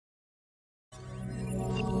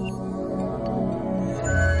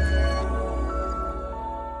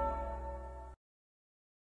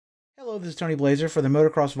Hello, this is Tony Blazer for the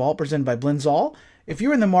Motocross Vault presented by Blinzall. If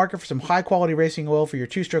you're in the market for some high-quality racing oil for your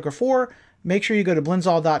two-stroke or four, make sure you go to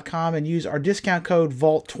blinzall.com and use our discount code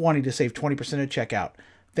VAULT20 to save 20% at checkout.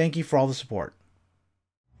 Thank you for all the support.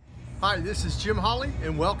 Hi, this is Jim Holly,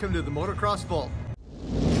 and welcome to the Motocross Vault.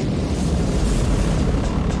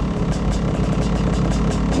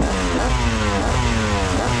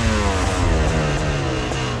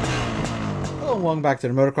 Hello and welcome back to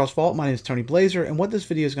the Motocross Vault. My name is Tony Blazer, and what this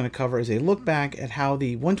video is going to cover is a look back at how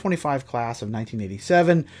the 125 class of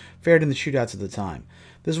 1987 fared in the shootouts at the time.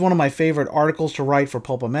 This is one of my favorite articles to write for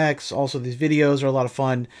Pulp MX. Also, these videos are a lot of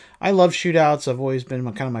fun. I love shootouts. I've always been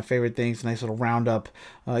kind of my favorite things. Nice little roundup.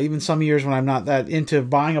 Even some years when I'm not that into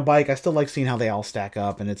buying a bike, I still like seeing how they all stack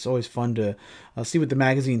up, and it's always fun to see what the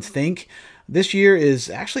magazines think. This year is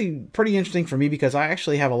actually pretty interesting for me because I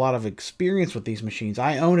actually have a lot of experience with these machines.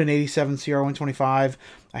 I owned an 87 CR125.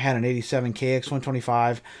 I had an 87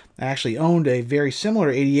 KX125. I actually owned a very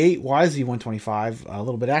similar 88 YZ125 a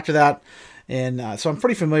little bit after that. And so I'm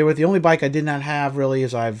pretty familiar with it. The only bike I did not have really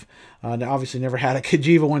is I've obviously never had a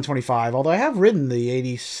Cagiva 125, although I have ridden the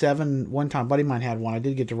 87 one time. Buddy of mine had one. I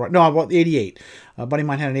did get to ride. No, I bought the 88. Buddy of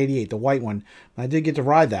mine had an 88, the white one. I did get to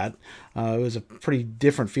ride that. It was a pretty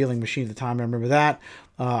different feeling machine at the time. I remember that.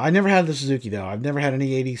 I never had the Suzuki, though. I've never had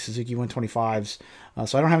any 80 Suzuki 125s,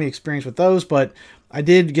 so I don't have any experience with those, but I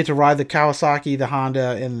did get to ride the Kawasaki, the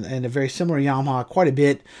Honda, and a very similar Yamaha quite a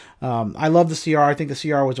bit. I love the CR. I think the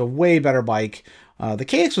CR was a way better bike. The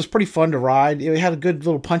KX was pretty fun to ride. It had a good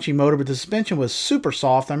little punchy motor, but the suspension was super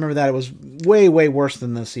soft. I remember that it was way, way worse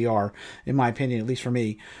than the CR, in my opinion, at least for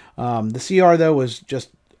me. The CR, though, was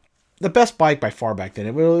just the best bike by far back then.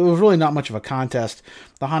 It was really not much of a contest.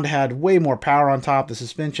 The Honda had way more power on top. The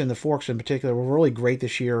suspension, the forks in particular, were really great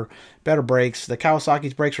this year. Better brakes. The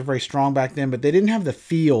Kawasaki's brakes were very strong back then, but they didn't have the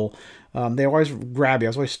feel. They were always grabby. I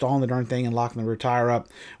was always stalling the darn thing and locking the rear tire up,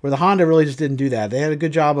 where the Honda really just didn't do that. They had a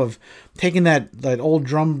good job of taking that old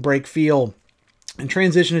drum brake feel and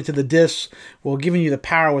transition it to the discs while giving you the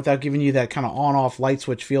power without giving you that kind of on-off light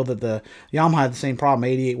switch feel that the Yamaha had the same problem.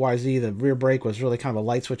 88YZ, the rear brake was really kind of a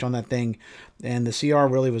light switch on that thing, and the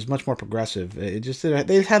CR really was much more progressive. They just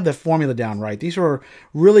had the formula down right. These were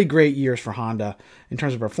really great years for Honda in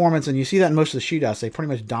terms of performance, and you see that in most of the shootouts. They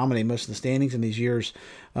pretty much dominate most of the standings in these years.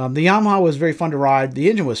 The Yamaha was very fun to ride. The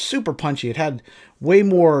engine was super punchy. It had way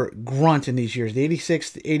more grunt in these years. The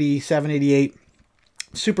 86, 87, 88,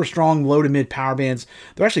 super strong low to mid power bands.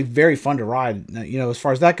 They're actually very fun to ride. As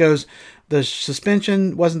far as that goes, the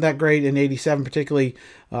suspension wasn't that great in 87 particularly.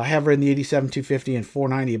 I have ridden the 87 250 and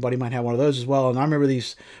 490. A buddy might have one of those as well. And I remember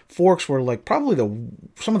these forks were like probably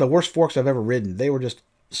some of the worst forks I've ever ridden. They were just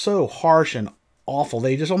so harsh and awful.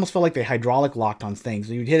 They just almost felt like they hydraulic locked on things.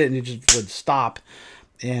 You'd hit it and it just would stop.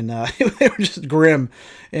 And they were just grim.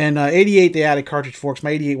 And 88, they added cartridge forks.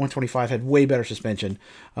 My 88 125 had way better suspension.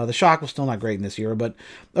 The shock was still not great in this era, but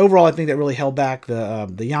overall, I think that really held back the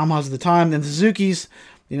Yamahas at the time. And the Suzukis,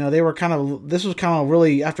 they were this was kind of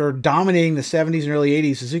really, after dominating the 70s and early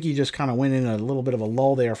 80s, Suzuki just kind of went in a little bit of a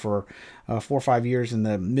lull there for 4 or 5 years in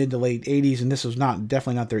the mid to late 80s, and this was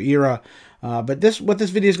definitely not their era. But what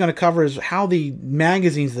this video is going to cover is how the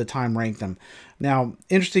magazines at the time ranked them. Now,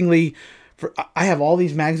 interestingly, I have all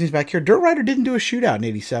these magazines back here. Dirt Rider didn't do a shootout in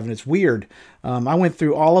 87. It's weird. I went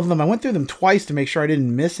through all of them. I went through them twice to make sure I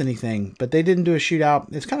didn't miss anything, but they didn't do a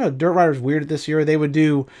shootout. It's kind of, Dirt Rider's weird this year. They would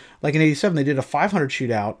do, like in 87, they did a 500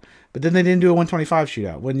 shootout, but then they didn't do a 125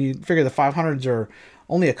 shootout. When you figure the 500s are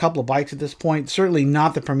only a couple of bikes at this point, certainly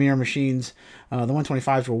not the premier machines. The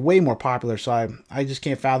 125s were way more popular, so I just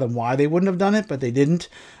can't fathom why they wouldn't have done it, but they didn't.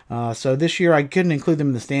 So this year I couldn't include them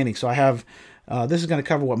in the standings, so I have... this is going to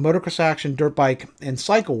cover what Motocross Action, Dirt Bike, and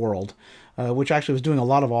Cycle World, which actually was doing a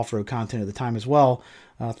lot of off-road content at the time as well,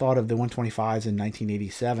 thought of the 125s in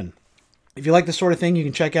 1987. If you like this sort of thing, you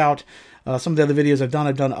can check out some of the other videos I've done.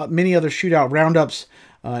 I've done many other shootout roundups,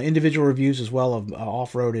 individual reviews as well of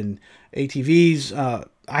off-road and ATVs.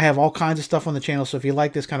 I have all kinds of stuff on the channel, so if you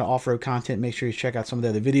like this kind of off-road content, make sure you check out some of the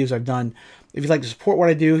other videos I've done. If you'd like to support what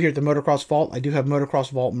I do here at the Motocross Vault, I do have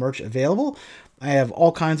Motocross Vault merch available. I have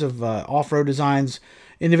all kinds of off-road designs,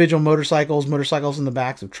 individual motorcycles in the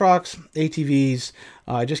backs of trucks, ATVs.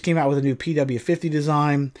 I just came out with a new PW50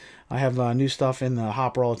 design. I have new stuff in the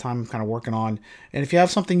hopper all the time I'm kind of working on. And if you have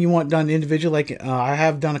something you want done individually, like I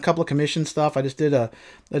have done a couple of commission stuff. I just did a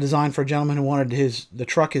design for a gentleman who wanted the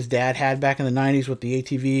truck his dad had back in the 90s with the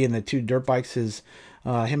ATV and the two dirt bikes him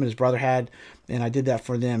and his brother had, and I did that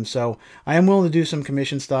for them. So I am willing to do some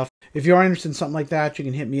commission stuff. If you are interested in something like that, you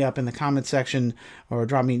can hit me up in the comment section or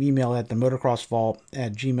drop me an email at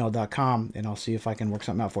themotocrossvault@gmail.com, and I'll see if I can work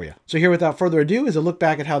something out for you. So here, without further ado, is a look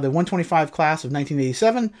back at how the 125 class of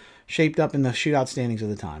 1987 shaped up in the shootout standings of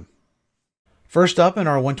the time. First up in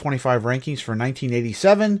our 125 rankings for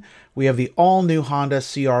 1987, we have the all-new Honda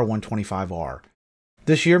CR125R.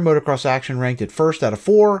 This year, Motocross Action ranked it first out of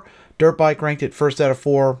 4, Dirt Bike ranked it first out of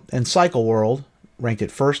 4, and Cycle World ranked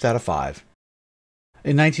it first out of 5.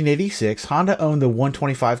 In 1986, Honda owned the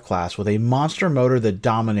 125 class with a monster motor that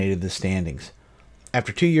dominated the standings.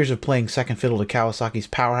 After 2 years of playing second fiddle to Kawasaki's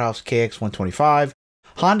powerhouse KX125,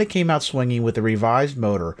 Honda came out swinging with a revised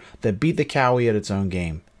motor that beat the Cowie at its own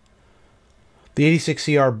game. The 86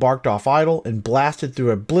 CR barked off idle and blasted through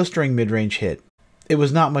a blistering mid-range hit. It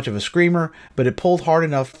was not much of a screamer, but it pulled hard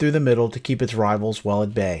enough through the middle to keep its rivals well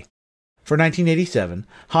at bay. For 1987,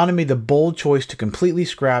 Honda made the bold choice to completely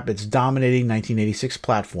scrap its dominating 1986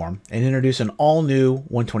 platform and introduce an all-new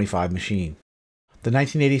 125 machine. The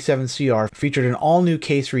 1987 CR featured an all-new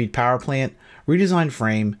case reed power plant, redesigned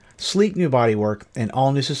frame, sleek new bodywork, and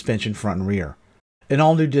all-new suspension front and rear. An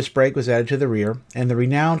all-new disc brake was added to the rear, and the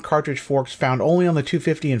renowned cartridge forks found only on the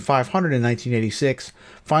 250 and 500 in 1986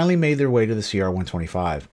 finally made their way to the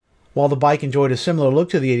CR125. While the bike enjoyed a similar look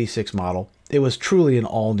to the 86 model, it was truly an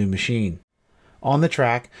all-new machine. On the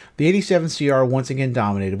track, the 87 CR once again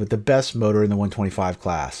dominated with the best motor in the 125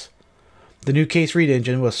 class. The new case reed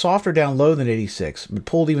engine was softer down low than 86, but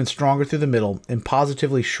pulled even stronger through the middle and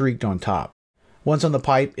positively shrieked on top. Once on the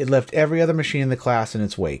pipe, it left every other machine in the class in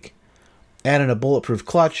its wake. Add in a bulletproof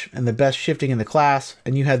clutch and the best shifting in the class,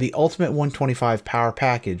 and you had the ultimate 125 power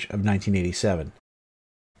package of 1987.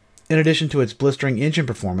 In addition to its blistering engine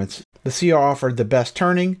performance, the CR offered the best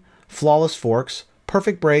turning, flawless forks,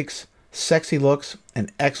 perfect brakes, sexy looks,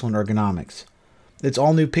 and excellent ergonomics. Its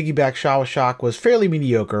all-new piggyback Showa shock was fairly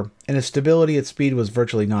mediocre, and its stability at speed was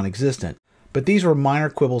virtually non-existent, but these were minor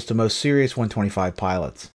quibbles to most serious 125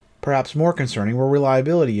 pilots. Perhaps more concerning were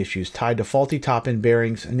reliability issues tied to faulty top-end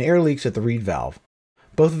bearings and air leaks at the reed valve.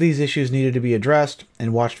 Both of these issues needed to be addressed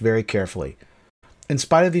and watched very carefully. In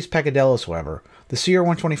spite of these peccadillos, however, the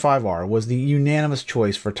CR125R was the unanimous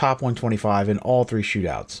choice for top 125 in all 3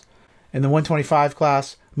 shootouts. In the 125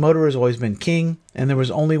 class, motor has always been king, and there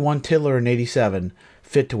was only one tiddler in 87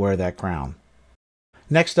 fit to wear that crown.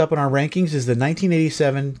 Next up in our rankings is the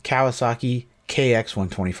 1987 Kawasaki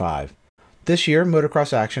KX125. This year,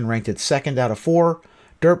 Motocross Action ranked it second out of 4,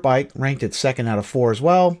 Dirt Bike ranked it second out of 4 as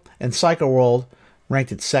well, and Cycle World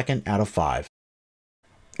ranked it second out of 5.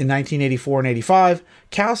 In 1984 and 85,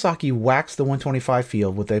 Kawasaki waxed the 125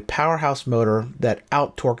 field with a powerhouse motor that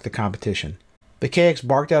out-torqued the competition. The KX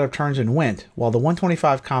barked out of turns and went, while the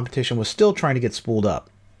 125 competition was still trying to get spooled up.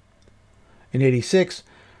 In 86,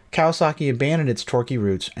 Kawasaki abandoned its torquey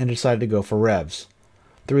roots and decided to go for revs.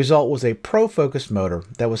 The result was a pro-focused motor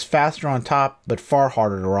that was faster on top but far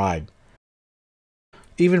harder to ride.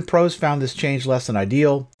 Even pros found this change less than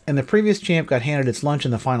ideal, and the previous champ got handed its lunch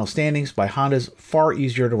in the final standings by Honda's far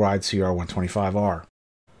easier to ride CR125R.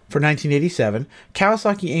 For 1987,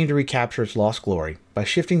 Kawasaki aimed to recapture its lost glory by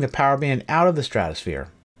shifting the power band out of the stratosphere.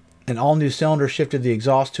 An all-new cylinder shifted the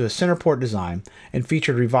exhaust to a center port design and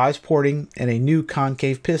featured revised porting and a new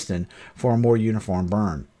concave piston for a more uniform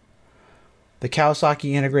burn. The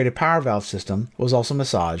Kawasaki integrated power valve system was also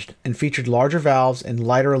massaged and featured larger valves and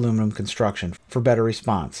lighter aluminum construction for better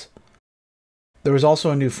response. There was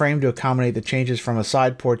also a new frame to accommodate the changes from a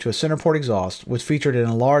side port to a center port exhaust, which featured an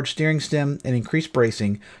enlarged steering stem and increased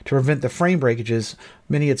bracing to prevent the frame breakages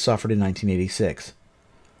many had suffered in 1986.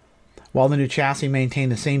 While the new chassis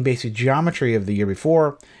maintained the same basic geometry of the year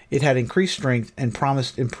before, it had increased strength and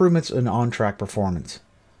promised improvements in on-track performance.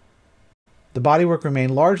 The bodywork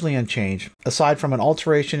remained largely unchanged, aside from an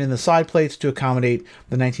alteration in the side plates to accommodate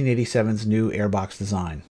the 1987's new airbox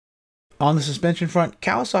design. On the suspension front,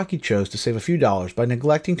 Kawasaki chose to save a few dollars by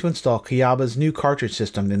neglecting to install Kiyaba's new cartridge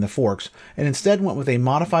system in the forks and instead went with a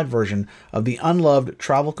modified version of the unloved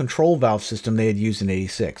travel control valve system they had used in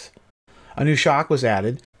 86. A new shock was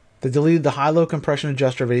added that deleted the high-low compression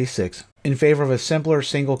adjuster of 86 in favor of a simpler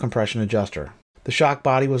single compression adjuster. The shock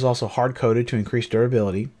body was also hard-coated to increase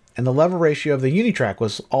durability, and the lever ratio of the Unitrack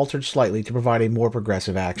was altered slightly to provide a more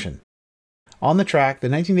progressive action. On the track, the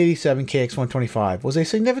 1987 KX125 was a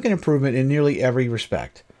significant improvement in nearly every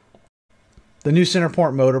respect. The new center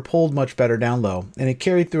port motor pulled much better down low, and it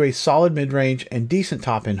carried through a solid mid-range and decent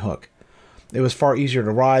top-end hook. It was far easier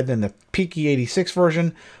to ride than the peaky 86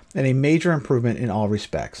 version, and a major improvement in all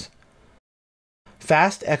respects.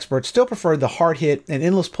 Fast experts still preferred the hard hit and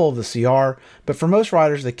endless pull of the CR, but for most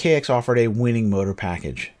riders the KX offered a winning motor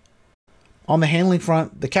package. On the handling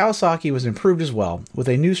front, the Kawasaki was improved as well, with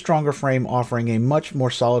a new stronger frame offering a much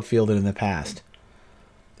more solid feel than in the past.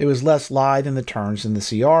 It was less lithe in the turns than the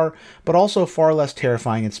CR, but also far less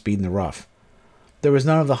terrifying at speed in the rough. There was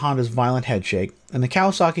none of the Honda's violent headshake, and the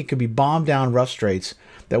Kawasaki could be bombed down rough straights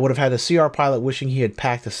that would have had a CR pilot wishing he had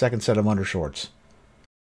packed a second set of undershorts.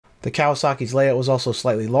 The Kawasaki's layout was also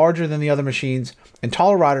slightly larger than the other machines, and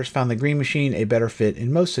taller riders found the Green Machine a better fit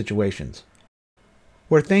in most situations.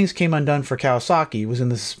 Where things came undone for Kawasaki was in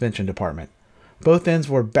the suspension department. Both ends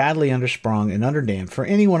were badly undersprung and underdamped for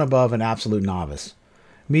anyone above an absolute novice.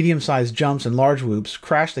 Medium-sized jumps and large whoops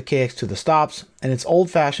crashed the KX to the stops, and its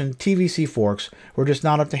old-fashioned TVC forks were just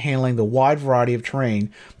not up to handling the wide variety of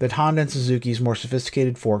terrain that Honda and Suzuki's more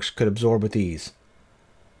sophisticated forks could absorb with ease.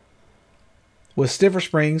 With stiffer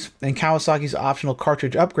springs and Kawasaki's optional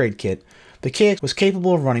cartridge upgrade kit, the KX was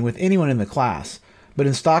capable of running with anyone in the class, but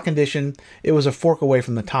in stock condition, it was a fork away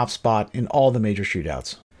from the top spot in all the major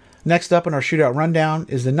shootouts. Next up in our shootout rundown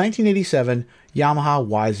is the 1987 Yamaha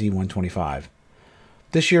YZ125.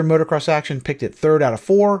 This year, Motocross Action picked it 3rd out of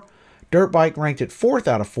 4, Dirt Bike ranked it 4th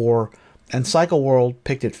out of 4, and Cycle World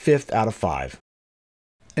picked it 5th out of 5.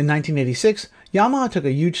 In 1986, Yamaha took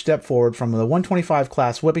a huge step forward from the 125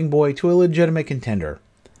 class whipping boy to a legitimate contender.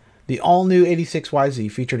 The all-new 86YZ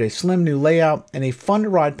featured a slim new layout and a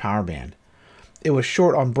fun-to-ride power band. It was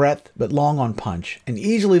short on breadth, but long on punch, and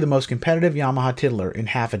easily the most competitive Yamaha tiddler in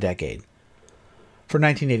half a decade. For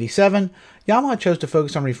 1987, Yamaha chose to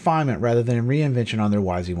focus on refinement rather than reinvention on their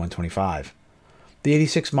YZ125. The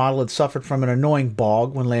 86 model had suffered from an annoying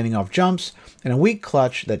bog when landing off jumps, and a weak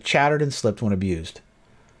clutch that chattered and slipped when abused.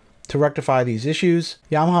 To rectify these issues,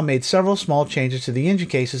 Yamaha made several small changes to the engine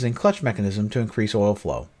cases and clutch mechanism to increase oil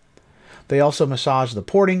flow. They also massaged the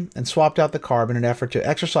porting and swapped out the carb in an effort to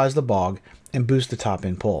exercise the bog and boost the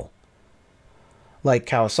top-end pull. Like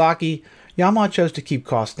Kawasaki, Yamaha chose to keep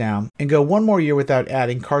costs down and go one more year without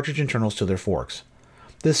adding cartridge internals to their forks.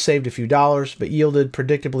 This saved a few dollars, but yielded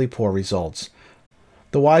predictably poor results.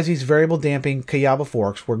 The YZ's variable damping Kayaba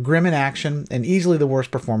forks were grim in action and easily the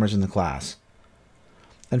worst performers in the class.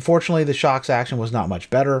 Unfortunately, the shock's action was not much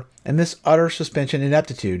better, and this utter suspension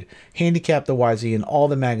ineptitude handicapped the YZ in all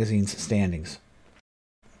the magazine's standings.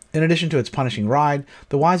 In addition to its punishing ride,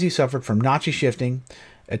 the YZ suffered from notchy shifting,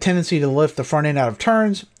 a tendency to lift the front end out of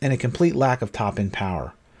turns, and a complete lack of top-end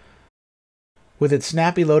power. With its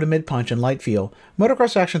snappy low to mid-punch and light feel,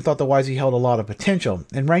 Motocross Action thought the YZ held a lot of potential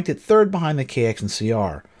and ranked it 3rd behind the KX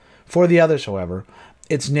and CR. For the others, however,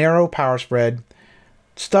 its narrow power spread,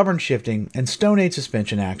 stubborn shifting, and Stone Age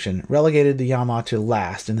suspension action relegated the Yamaha to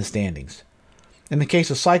last in the standings. In the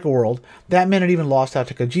case of Cycle World, that meant it even lost out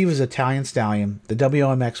to Kojiva's Italian stallion, the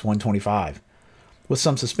WMX 125. With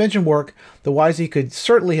some suspension work, the YZ could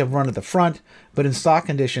certainly have run at the front, but in stock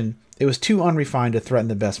condition, it was too unrefined to threaten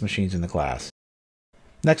the best machines in the class.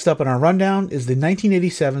 Next up in our rundown is the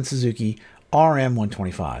 1987 Suzuki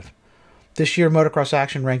RM125. This year, Motocross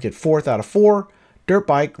Action ranked it 4th out of 4, Dirt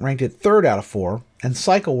Bike ranked it 3rd out of 4, and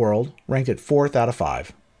Cycle World ranked it 4th out of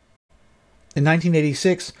 5. In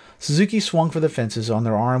 1986, Suzuki swung for the fences on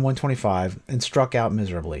their RM125 and struck out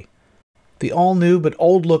miserably. The all-new but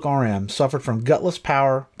old-look RM suffered from gutless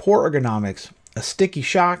power, poor ergonomics, a sticky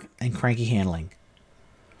shock, and cranky handling.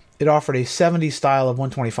 It offered a 70s style of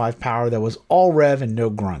 125 power that was all rev and no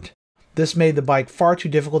grunt. This made the bike far too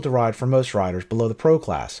difficult to ride for most riders below the pro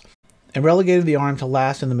class, and relegated the RM to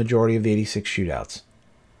last in the majority of the 86 shootouts.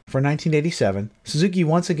 For 1987, Suzuki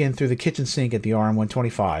once again threw the kitchen sink at the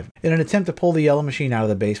RM125 in an attempt to pull the yellow machine out of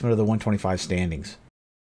the basement of the 125 standings.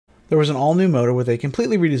 There was an all-new motor with a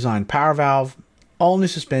completely redesigned power valve, all-new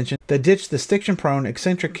suspension that ditched the stiction-prone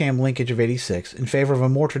eccentric cam linkage of 86 in favor of a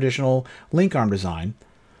more traditional link arm design,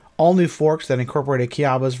 all-new forks that incorporated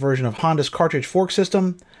Kayaba's version of Honda's cartridge fork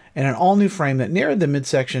system, and an all-new frame that narrowed the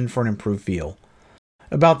midsection for an improved feel.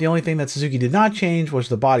 About the only thing that Suzuki did not change was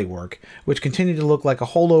the bodywork, which continued to look like a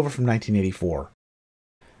holdover from 1984.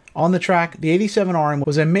 On the track, the 87 RM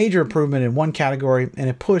was a major improvement in one category and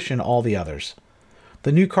a push in all the others.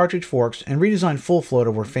 The new cartridge forks and redesigned full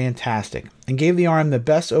floater were fantastic and gave the RM the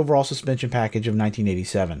best overall suspension package of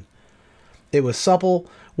 1987. It was supple,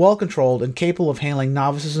 well controlled, and capable of handling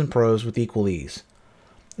novices and pros with equal ease.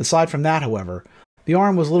 Aside from that, however, the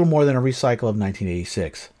RM was little more than a recycle of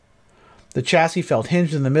 1986. The chassis felt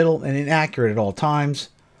hinged in the middle and inaccurate at all times.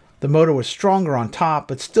 The motor was stronger on top,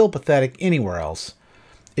 but still pathetic anywhere else.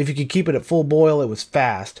 If you could keep it at full boil, it was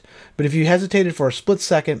fast, but if you hesitated for a split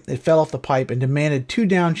second, it fell off the pipe and demanded 2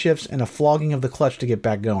 downshifts and a flogging of the clutch to get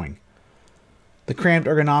back going. The cramped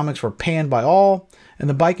ergonomics were panned by all, and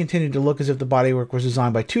the bike continued to look as if the bodywork was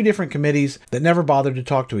designed by 2 different committees that never bothered to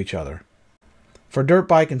talk to each other. For dirt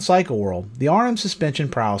bike and cycle world, the RM suspension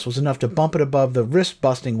prowess was enough to bump it above the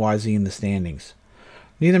wrist-busting YZ in the standings.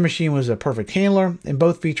 Neither machine was a perfect handler, and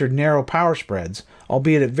both featured narrow power spreads,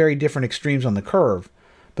 albeit at very different extremes on the curve,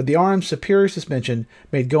 but the RM's superior suspension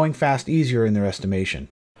made going fast easier in their estimation.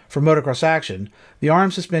 For motocross action, the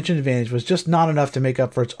RM suspension advantage was just not enough to make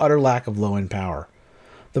up for its utter lack of low-end power.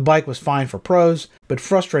 The bike was fine for pros, but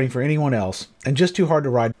frustrating for anyone else, and just too hard to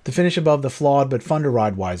ride to finish above the flawed but fun to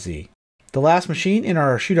ride YZ. The last machine in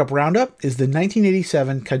our shoot-up roundup is the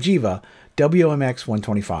 1987 Cagiva WMX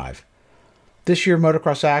 125. This year,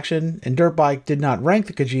 Motocross Action and Dirt Bike did not rank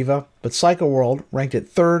the Cagiva, but Cycle World ranked it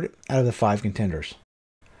third out of the 5 contenders.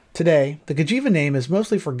 Today, the Cagiva name is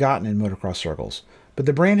mostly forgotten in motocross circles, but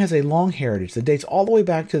the brand has a long heritage that dates all the way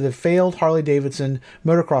back to the failed Harley-Davidson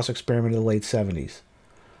motocross experiment of the late 70s.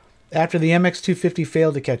 After the MX250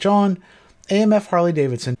 failed to catch on, AMF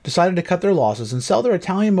Harley-Davidson decided to cut their losses and sell their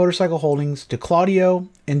Italian motorcycle holdings to Claudio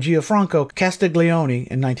and Gianfranco Castiglione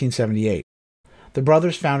in 1978. The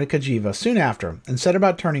brothers founded Cagiva soon after and set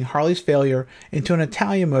about turning Harley's failure into an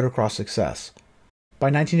Italian motocross success. By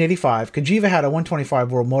 1985, Cagiva had a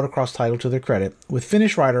 125 World Motocross title to their credit, with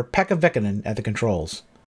Finnish rider Pekka Vähkönen at the controls.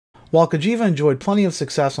 While Cagiva enjoyed plenty of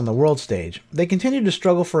success on the world stage, they continued to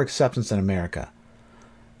struggle for acceptance in America.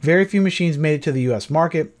 Very few machines made it to the US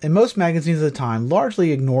market, and most magazines at the time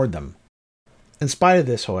largely ignored them. In spite of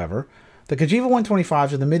this, however, the Cagiva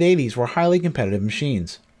 125s of the mid-80s were highly competitive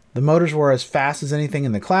machines. The motors were as fast as anything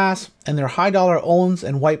in the class, and their high-dollar Öhlins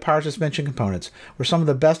and white power suspension components were some of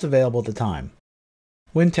the best available at the time.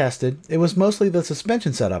 When tested, it was mostly the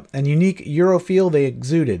suspension setup and unique Euro feel they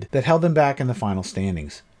exuded that held them back in the final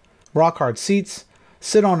standings. Rock-hard seats,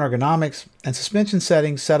 sit-on ergonomics, and suspension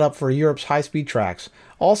settings set up for Europe's high-speed tracks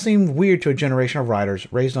all seemed weird to a generation of riders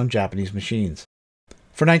raised on Japanese machines.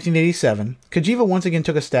 For 1987, Cagiva once again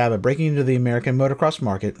took a stab at breaking into the American motocross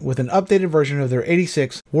market with an updated version of their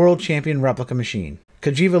 86 World Champion replica machine.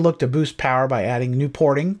 Cagiva looked to boost power by adding new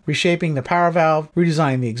porting, reshaping the power valve,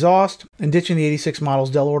 redesigning the exhaust, and ditching the 86 model's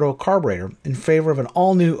Del Orto carburetor in favor of an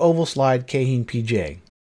all-new oval slide Keihin PJ.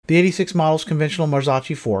 The 86 model's conventional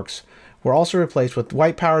Marzocchi forks were also replaced with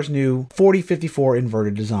White Power's new 4054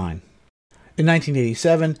 inverted design. In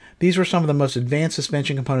 1987, these were some of the most advanced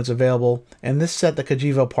suspension components available, and this set the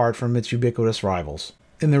Cagiva apart from its ubiquitous rivals.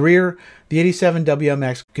 In the rear, the 87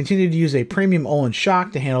 WMX continued to use a premium Öhlins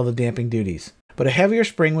shock to handle the damping duties, but a heavier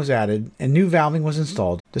spring was added and new valving was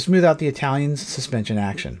installed to smooth out the Italian's suspension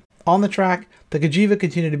action. On the track, the Cagiva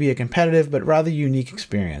continued to be a competitive but rather unique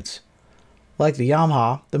experience. Like the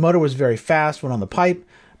Yamaha, the motor was very fast when on the pipe,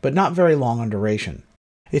 but not very long on duration.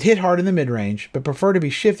 It hit hard in the mid-range, but preferred to be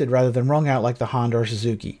shifted rather than wrung out like the Honda or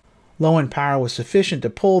Suzuki. Low-end power was sufficient to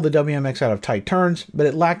pull the WMX out of tight turns, but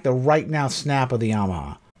it lacked the right-now snap of the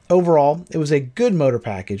Yamaha. Overall, it was a good motor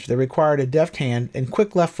package that required a deft hand and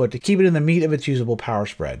quick left foot to keep it in the meat of its usable power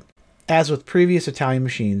spread. As with previous Italian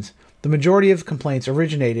machines, the majority of complaints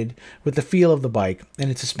originated with the feel of the bike and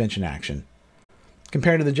its suspension action.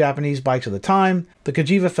 Compared to the Japanese bikes of the time, the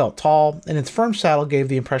Cagiva felt tall, and its firm saddle gave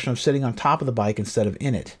the impression of sitting on top of the bike instead of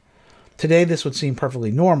in it. Today this would seem perfectly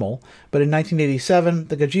normal, but in 1987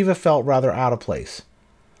 the Cagiva felt rather out of place.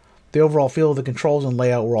 The overall feel of the controls and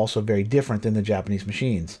layout were also very different than the Japanese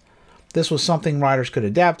machines. This was something riders could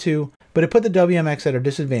adapt to, but it put the WMX at a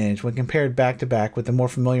disadvantage when compared back-to-back with the more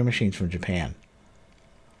familiar machines from Japan.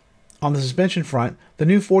 On the suspension front, the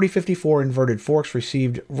new 4054 inverted forks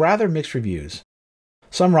received rather mixed reviews.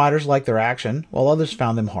 Some riders liked their action, while others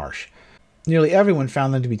found them harsh. Nearly everyone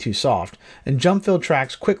found them to be too soft, and jump-filled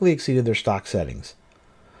tracks quickly exceeded their stock settings.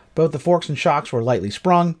 Both the forks and shocks were lightly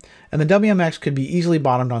sprung, and the WMX could be easily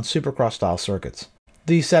bottomed on supercross-style circuits.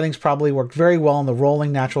 These settings probably worked very well on the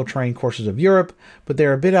rolling natural terrain courses of Europe, but they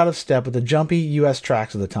are a bit out of step with the jumpy US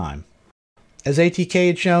tracks of the time. As ATK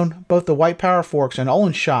had shown, both the White Power forks and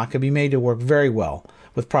Öhlins shock could be made to work very well,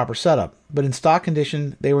 with proper setup, but in stock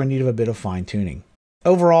condition they were in need of a bit of fine-tuning.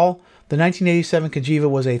 Overall, the 1987 Cagiva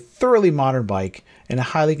was a thoroughly modern bike and a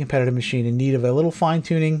highly competitive machine in need of a little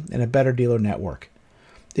fine-tuning and a better dealer network.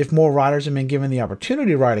 If more riders had been given the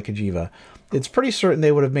opportunity to ride a Cagiva, it's pretty certain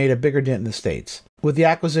they would have made a bigger dent in the States. With the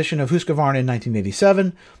acquisition of Husqvarna in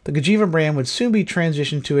 1987, the Cagiva brand would soon be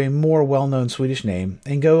transitioned to a more well-known Swedish name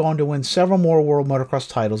and go on to win several more world motocross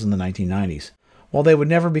titles in the 1990s. While they would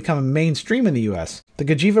never become mainstream in the US, the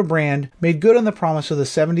Cagiva brand made good on the promise of the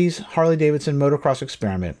 70s Harley-Davidson motocross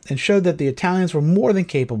experiment and showed that the Italians were more than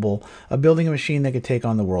capable of building a machine that could take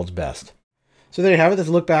on the world's best. So there you have it. Let's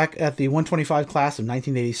look back at the 125 class of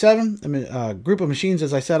 1987. I mean, a group of machines,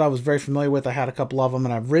 as I said, I was very familiar with. I had a couple of them,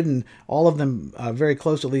 and I've ridden all of them very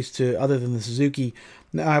close, at least to other than the Suzuki.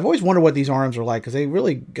 Now, I've always wondered what these RMs are like, because they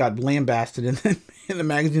really got lambasted in the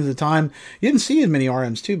magazines at the time. You didn't see as many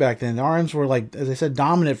RMs, too, back then. The RMs were, like, as I said,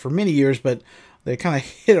 dominant for many years, but they kind of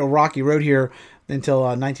hit a rocky road here until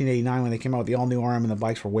 1989 when they came out with the all-new RM, and the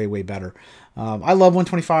bikes were way, way better. I love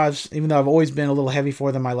 125s, even though I've always been a little heavy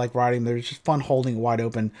for them. I like riding. They're just fun holding wide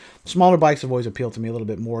open. Smaller bikes have always appealed to me a little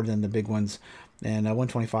bit more than the big ones, and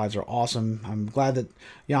 125s are awesome. I'm glad that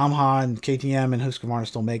Yamaha and KTM and Husqvarna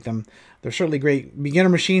still make them. They're certainly great beginner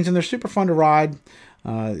machines, and they're super fun to ride.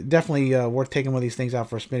 Definitely worth taking one of these things out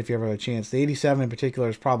for a spin if you ever have a chance. The 87 in particular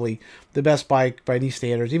is probably the best bike by any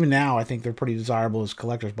standards. Even now, I think they're pretty desirable as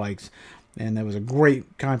collector's bikes. And it was a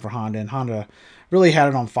great time for Honda, and Honda really had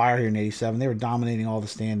it on fire here in 87. They were dominating all the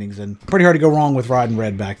standings, and pretty hard to go wrong with riding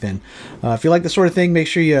red back then. If you like this sort of thing, make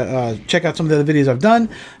sure you check out some of the other videos I've done.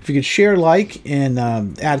 If you could share, like, and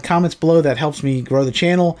add comments below, that helps me grow the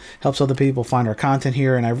channel, helps other people find our content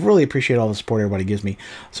here, and I really appreciate all the support everybody gives me.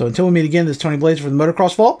 So until we meet again, this is Tony Blazer for the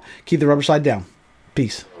Motocross Vault. Keep the rubber side down.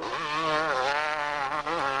 Peace.